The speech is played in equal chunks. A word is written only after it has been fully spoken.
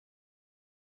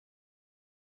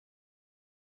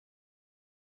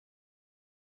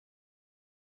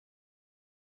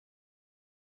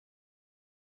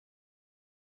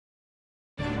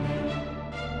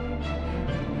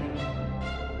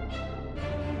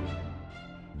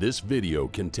This video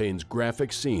contains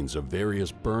graphic scenes of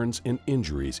various burns and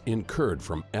injuries incurred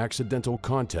from accidental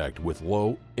contact with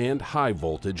low and high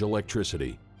voltage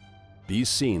electricity. These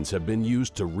scenes have been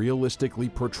used to realistically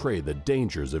portray the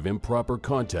dangers of improper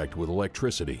contact with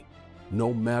electricity,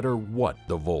 no matter what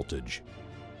the voltage.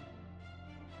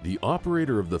 The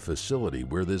operator of the facility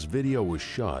where this video was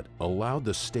shot allowed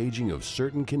the staging of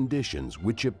certain conditions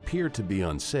which appear to be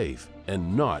unsafe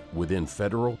and not within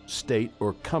federal, state,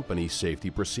 or company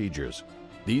safety procedures.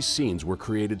 These scenes were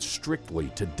created strictly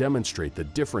to demonstrate the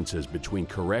differences between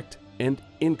correct and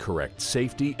incorrect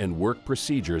safety and work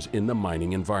procedures in the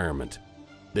mining environment.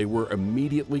 They were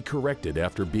immediately corrected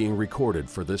after being recorded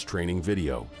for this training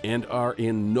video and are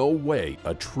in no way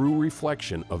a true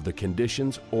reflection of the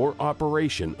conditions or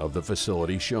operation of the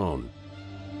facility shown.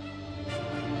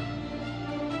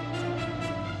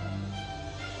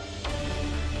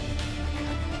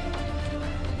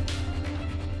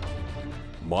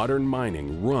 Modern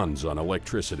mining runs on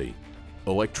electricity.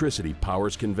 Electricity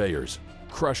powers conveyors,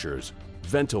 crushers,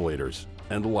 ventilators,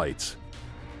 and lights.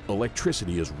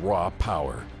 Electricity is raw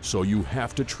power, so you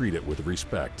have to treat it with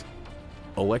respect.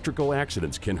 Electrical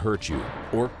accidents can hurt you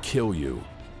or kill you.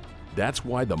 That's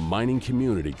why the mining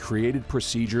community created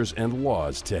procedures and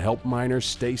laws to help miners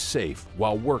stay safe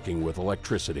while working with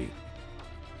electricity.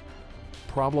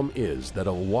 Problem is that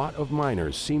a lot of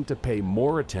miners seem to pay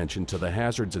more attention to the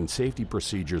hazards and safety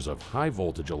procedures of high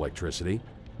voltage electricity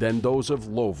than those of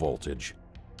low voltage.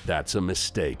 That's a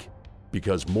mistake,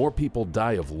 because more people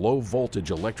die of low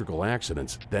voltage electrical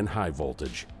accidents than high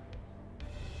voltage.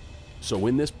 So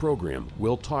in this program,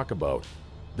 we'll talk about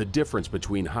the difference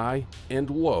between high and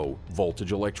low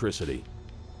voltage electricity,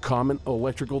 common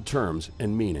electrical terms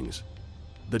and meanings,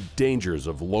 the dangers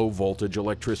of low voltage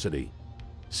electricity,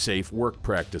 safe work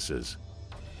practices,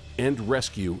 and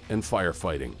rescue and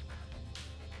firefighting.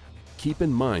 Keep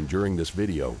in mind during this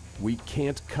video, we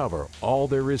can't cover all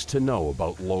there is to know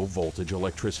about low voltage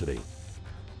electricity.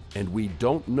 And we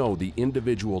don't know the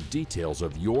individual details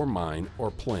of your mine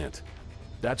or plant.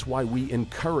 That's why we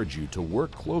encourage you to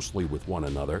work closely with one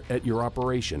another at your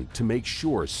operation to make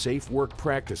sure safe work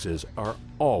practices are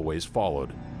always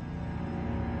followed.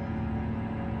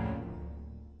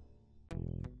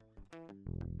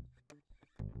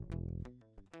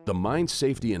 The Mine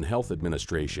Safety and Health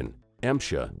Administration,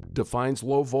 MSHA, defines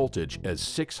low voltage as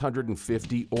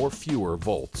 650 or fewer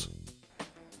volts.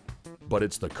 But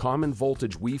it's the common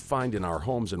voltage we find in our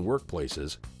homes and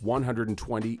workplaces,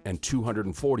 120 and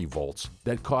 240 volts,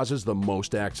 that causes the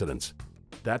most accidents.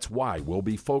 That's why we'll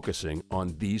be focusing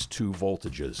on these two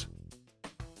voltages.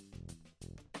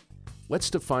 Let's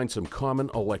define some common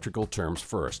electrical terms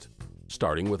first,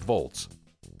 starting with volts.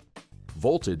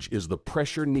 Voltage is the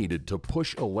pressure needed to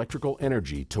push electrical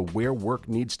energy to where work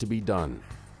needs to be done.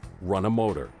 Run a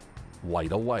motor,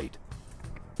 light a light.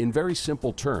 In very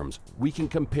simple terms, we can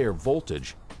compare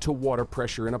voltage to water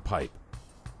pressure in a pipe.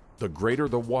 The greater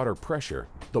the water pressure,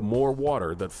 the more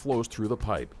water that flows through the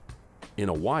pipe. In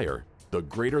a wire, the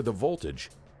greater the voltage,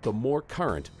 the more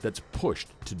current that's pushed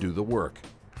to do the work.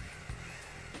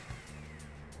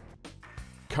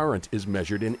 Current is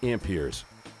measured in amperes.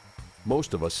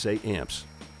 Most of us say amps.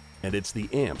 And it's the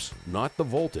amps, not the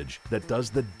voltage, that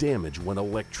does the damage when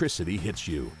electricity hits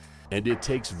you. And it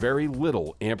takes very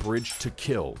little amperage to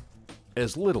kill.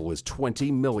 As little as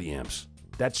 20 milliamps.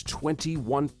 That's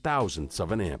 21 thousandths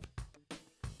of an amp.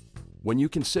 When you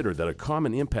consider that a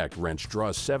common impact wrench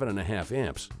draws 7.5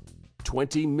 amps,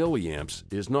 20 milliamps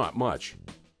is not much.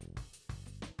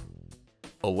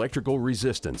 Electrical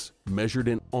resistance, measured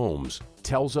in ohms,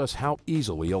 tells us how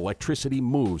easily electricity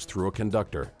moves through a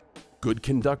conductor. Good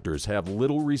conductors have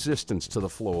little resistance to the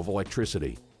flow of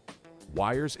electricity.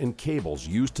 Wires and cables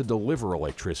used to deliver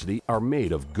electricity are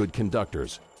made of good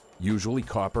conductors, usually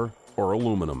copper or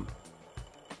aluminum.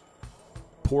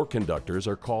 Poor conductors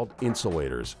are called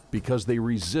insulators because they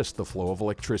resist the flow of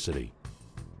electricity.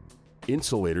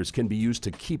 Insulators can be used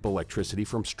to keep electricity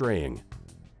from straying.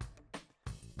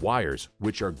 Wires,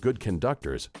 which are good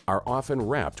conductors, are often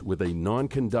wrapped with a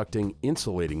non-conducting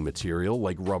insulating material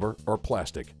like rubber or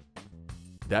plastic.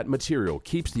 That material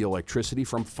keeps the electricity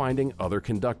from finding other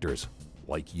conductors,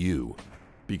 like you.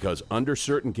 Because under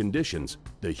certain conditions,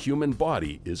 the human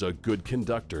body is a good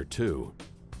conductor too.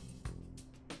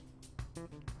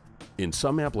 In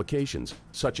some applications,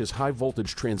 such as high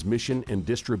voltage transmission and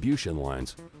distribution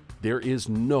lines, there is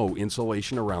no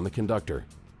insulation around the conductor.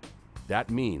 That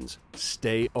means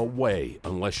stay away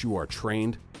unless you are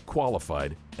trained,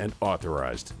 qualified, and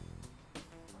authorized.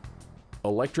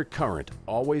 Electric current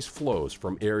always flows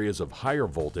from areas of higher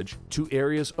voltage to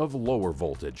areas of lower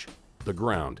voltage, the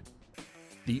ground.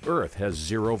 The Earth has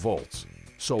 0 volts,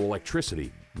 so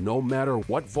electricity, no matter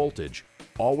what voltage,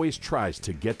 always tries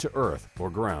to get to Earth or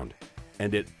ground,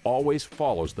 and it always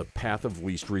follows the path of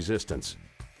least resistance.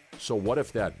 So what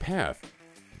if that path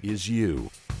is you?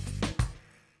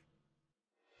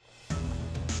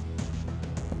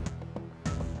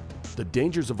 The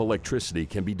dangers of electricity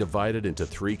can be divided into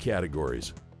 3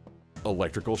 categories: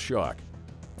 electrical shock,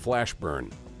 flash burn,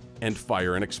 and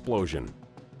fire and explosion.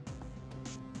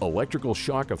 Electrical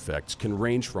shock effects can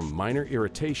range from minor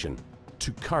irritation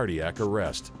to cardiac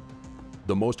arrest.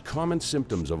 The most common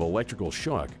symptoms of electrical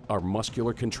shock are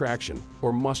muscular contraction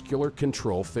or muscular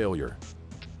control failure.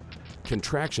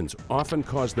 Contractions often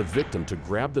cause the victim to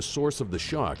grab the source of the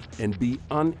shock and be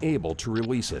unable to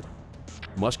release it.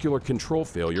 Muscular control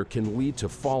failure can lead to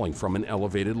falling from an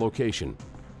elevated location.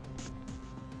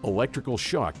 Electrical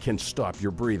shock can stop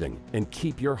your breathing and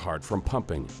keep your heart from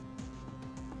pumping.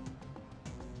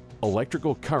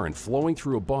 Electrical current flowing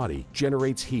through a body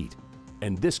generates heat,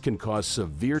 and this can cause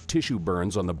severe tissue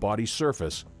burns on the body's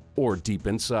surface or deep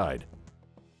inside.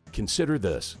 Consider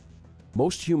this: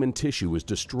 most human tissue is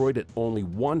destroyed at only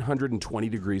 120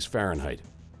 degrees Fahrenheit,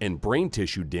 and brain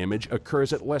tissue damage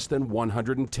occurs at less than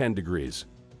 110 degrees.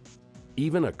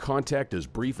 Even a contact as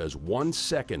brief as 1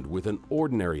 second with an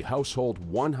ordinary household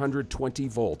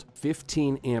 120-volt,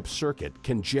 15-amp circuit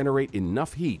can generate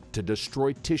enough heat to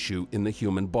destroy tissue in the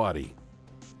human body.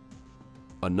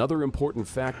 Another important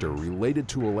factor related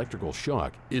to electrical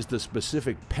shock is the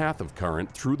specific path of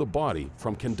current through the body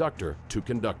from conductor to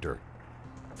conductor.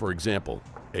 For example,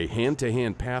 a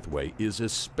hand-to-hand pathway is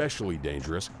especially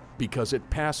dangerous because it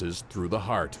passes through the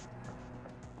heart.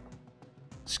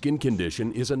 Skin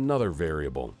condition is another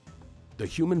variable. The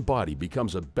human body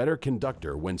becomes a better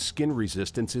conductor when skin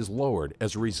resistance is lowered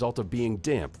as a result of being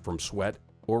damp from sweat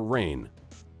or rain.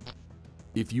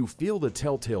 If you feel the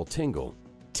telltale tingle,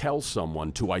 tell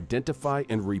someone to identify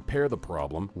and repair the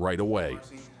problem right away.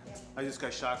 I just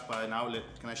got shocked by an outlet.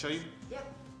 Can I show you?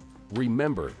 Yep.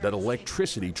 Remember that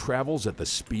electricity travels at the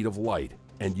speed of light,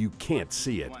 and you can't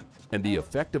see it. And the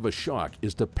effect of a shock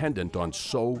is dependent on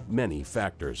so many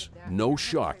factors. No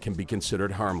shock can be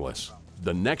considered harmless.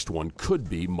 The next one could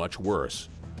be much worse.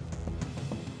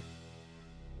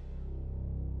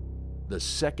 The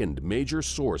second major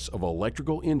source of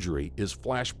electrical injury is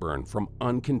flash burn from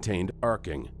uncontained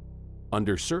arcing.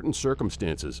 Under certain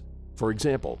circumstances, for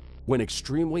example, when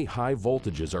extremely high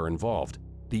voltages are involved,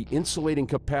 the insulating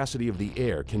capacity of the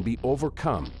air can be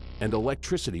overcome and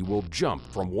electricity will jump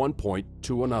from one point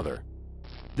to another.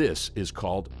 This is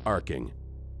called arcing.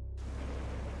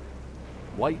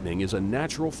 Lightning is a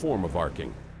natural form of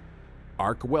arcing.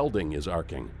 Arc welding is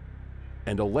arcing.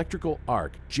 An electrical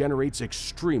arc generates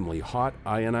extremely hot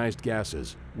ionized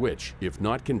gases, which, if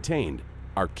not contained,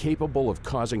 are capable of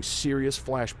causing serious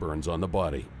flash burns on the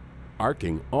body.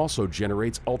 Arcing also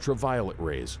generates ultraviolet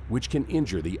rays, which can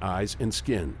injure the eyes and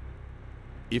skin.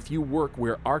 If you work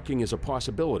where arcing is a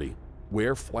possibility,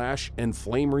 wear flash and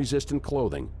flame-resistant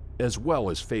clothing, as well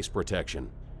as face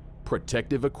protection.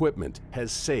 Protective equipment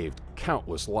has saved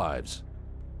countless lives.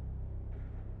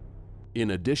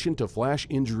 In addition to flash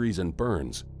injuries and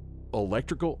burns,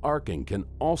 electrical arcing can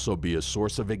also be a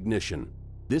source of ignition.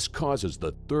 This causes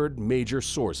the third major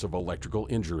source of electrical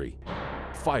injury: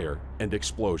 fire and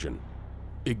explosion.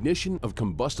 Ignition of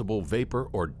combustible vapor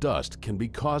or dust can be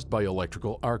caused by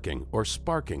electrical arcing or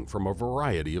sparking from a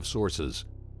variety of sources,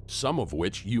 some of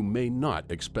which you may not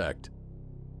expect.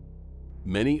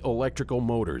 Many electrical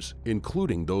motors,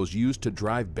 including those used to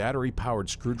drive battery-powered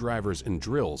screwdrivers and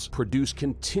drills, produce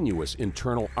continuous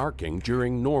internal arcing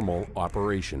during normal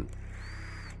operation.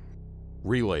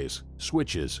 Relays,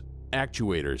 switches,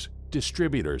 actuators,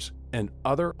 distributors, and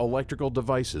other electrical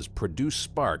devices produce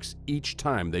sparks each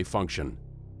time they function.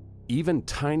 Even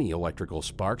tiny electrical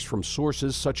sparks from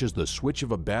sources such as the switch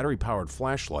of a battery-powered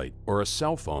flashlight or a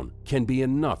cell phone can be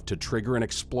enough to trigger an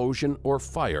explosion or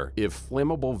fire if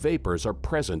flammable vapors are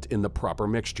present in the proper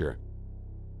mixture.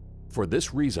 For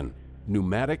this reason,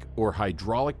 pneumatic or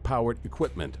hydraulic-powered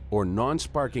equipment or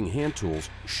non-sparking hand tools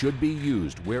should be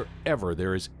used wherever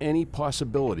there is any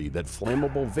possibility that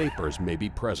flammable vapors may be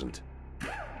present.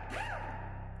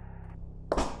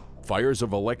 Fires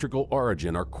of electrical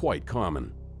origin are quite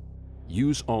common.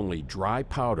 Use only dry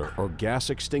powder or gas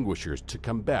extinguishers to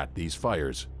combat these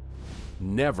fires.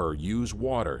 Never use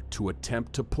water to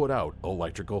attempt to put out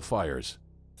electrical fires.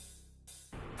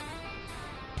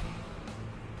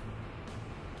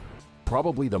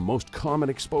 Probably the most common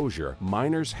exposure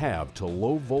miners have to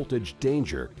low voltage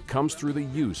danger comes through the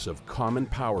use of common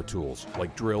power tools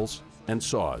like drills and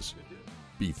saws.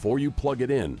 Before you plug it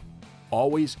in,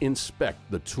 Always inspect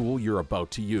the tool you're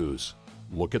about to use.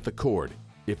 Look at the cord.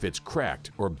 If it's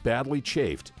cracked or badly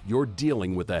chafed, you're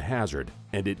dealing with a hazard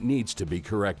and it needs to be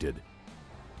corrected.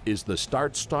 Is the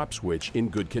start-stop switch in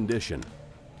good condition?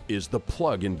 Is the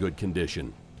plug in good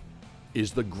condition?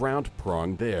 Is the ground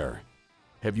prong there?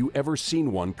 Have you ever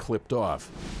seen one clipped off?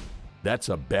 That's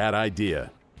a bad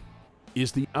idea.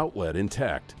 Is the outlet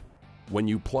intact? When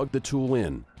you plug the tool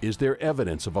in, is there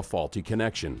evidence of a faulty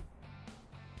connection?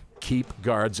 Keep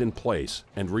guards in place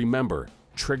and remember,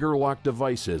 trigger lock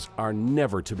devices are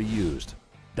never to be used.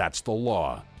 That's the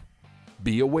law.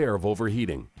 Be aware of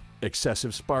overheating,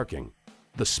 excessive sparking,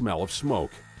 the smell of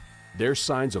smoke. They're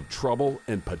signs of trouble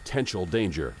and potential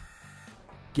danger.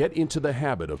 Get into the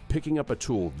habit of picking up a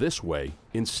tool this way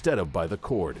instead of by the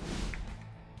cord.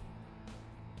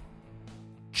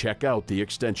 Check out the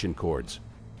extension cords.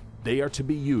 They are to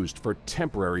be used for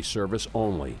temporary service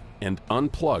only and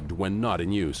unplugged when not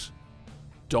in use.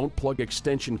 Don't plug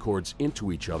extension cords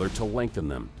into each other to lengthen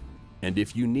them. And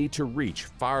if you need to reach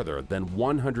farther than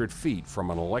 100 feet from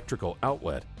an electrical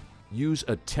outlet, use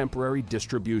a temporary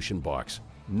distribution box,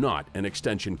 not an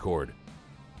extension cord.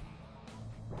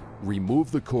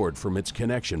 Remove the cord from its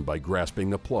connection by grasping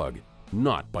the plug,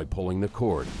 not by pulling the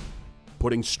cord.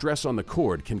 Putting stress on the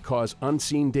cord can cause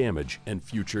unseen damage and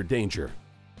future danger.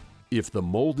 If the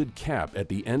molded cap at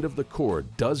the end of the cord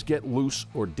does get loose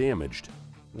or damaged,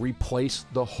 replace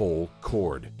the whole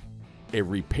cord. A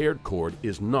repaired cord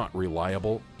is not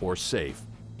reliable or safe.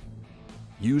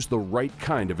 Use the right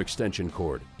kind of extension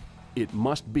cord. It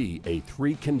must be a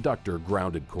 3-conductor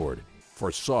grounded cord. For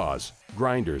saws,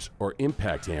 grinders, or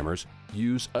impact hammers,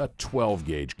 use a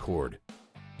 12-gauge cord.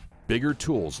 Bigger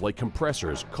tools like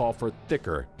compressors call for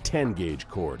thicker 10-gauge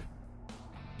cord.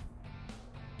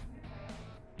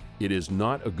 It is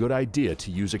not a good idea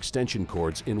to use extension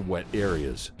cords in wet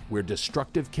areas where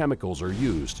destructive chemicals are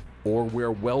used or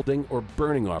where welding or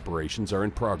burning operations are in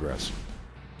progress.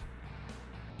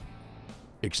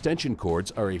 Extension cords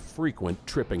are a frequent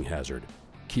tripping hazard.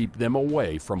 Keep them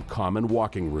away from common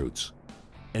walking routes.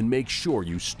 And make sure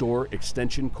you store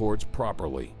extension cords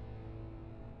properly.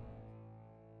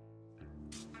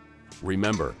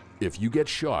 Remember, if you get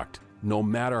shocked, no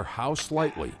matter how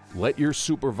slightly, let your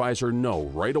supervisor know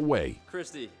right away,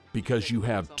 because you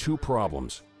have 2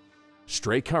 problems: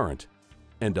 stray current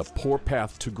and a poor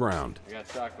path to ground. I got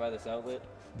shocked by this outlet.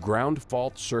 Ground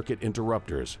fault circuit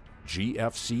interrupters,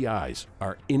 GFCIs,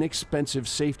 are inexpensive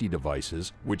safety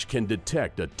devices which can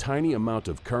detect a tiny amount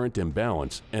of current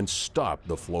imbalance and stop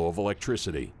the flow of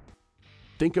electricity.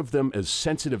 Think of them as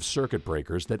sensitive circuit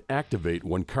breakers that activate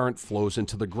when current flows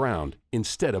into the ground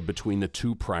instead of between the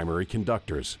 2 primary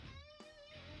conductors.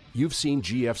 You've seen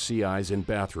GFCIs in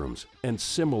bathrooms and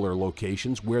similar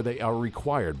locations where they are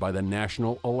required by the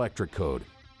National Electric Code,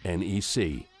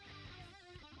 NEC.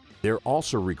 They're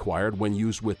also required when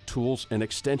used with tools and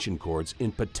extension cords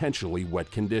in potentially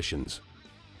wet conditions.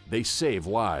 They save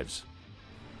lives.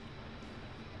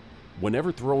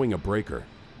 Whenever throwing a breaker,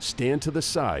 stand to the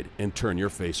side and turn your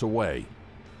face away.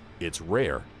 It's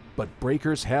rare, but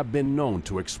breakers have been known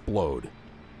to explode.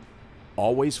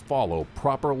 Always follow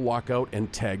proper lockout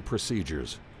and tag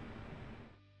procedures.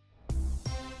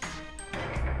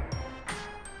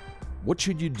 What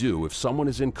should you do if someone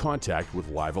is in contact with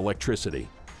live electricity?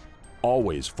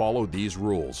 Always follow these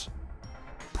rules.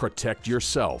 Protect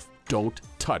yourself. Don't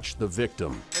touch the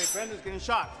victim. Hey, Brenda's getting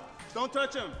shocked. Don't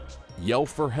touch him. Yell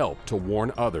for help to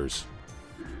warn others.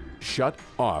 Shut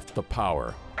off the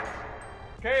power.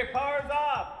 Okay, power's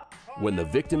off. When the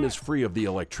victim is free of the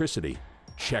electricity,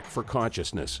 check for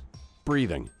consciousness,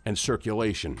 breathing, and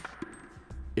circulation.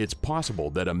 It's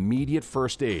possible that immediate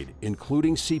first aid,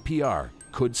 including CPR,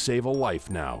 could save a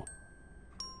life now.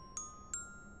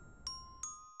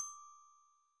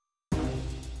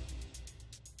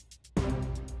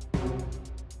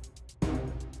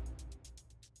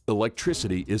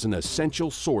 Electricity is an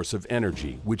essential source of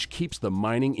energy which keeps the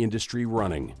mining industry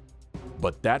running.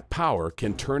 But that power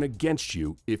can turn against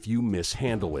you if you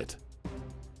mishandle it.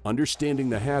 Understanding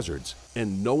the hazards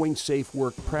and knowing safe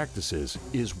work practices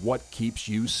is what keeps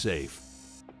you safe.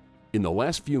 In the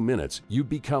last few minutes, you've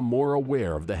become more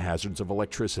aware of the hazards of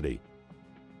electricity.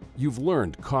 You've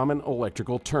learned common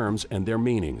electrical terms and their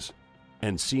meanings,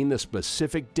 and seen the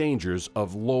specific dangers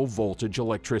of low-voltage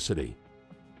electricity.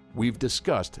 We've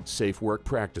discussed safe work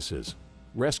practices,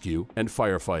 rescue, and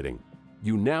firefighting.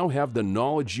 You now have the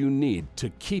knowledge you need to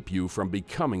keep you from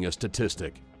becoming a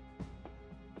statistic.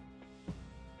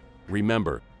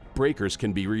 Remember, breakers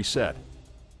can be reset,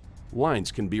 lines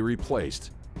can be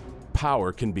replaced,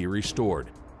 power can be restored.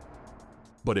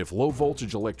 But if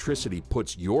low-voltage electricity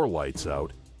puts your lights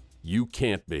out, You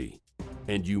can't be.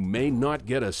 And you may not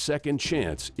get a second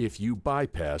chance if you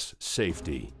bypass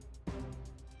safety.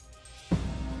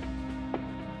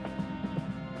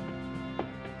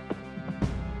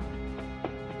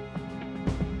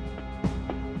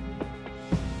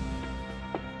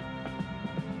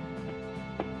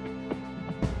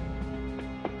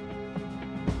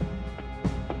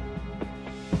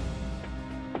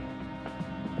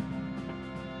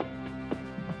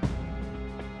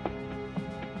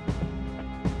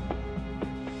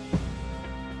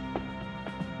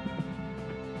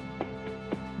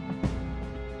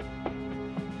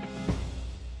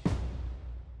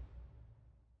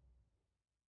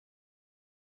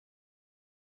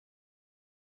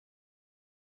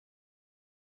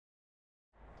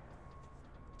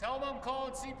 Tell them I'm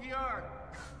calling CPR.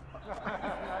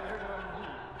 Now you're going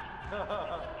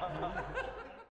to me.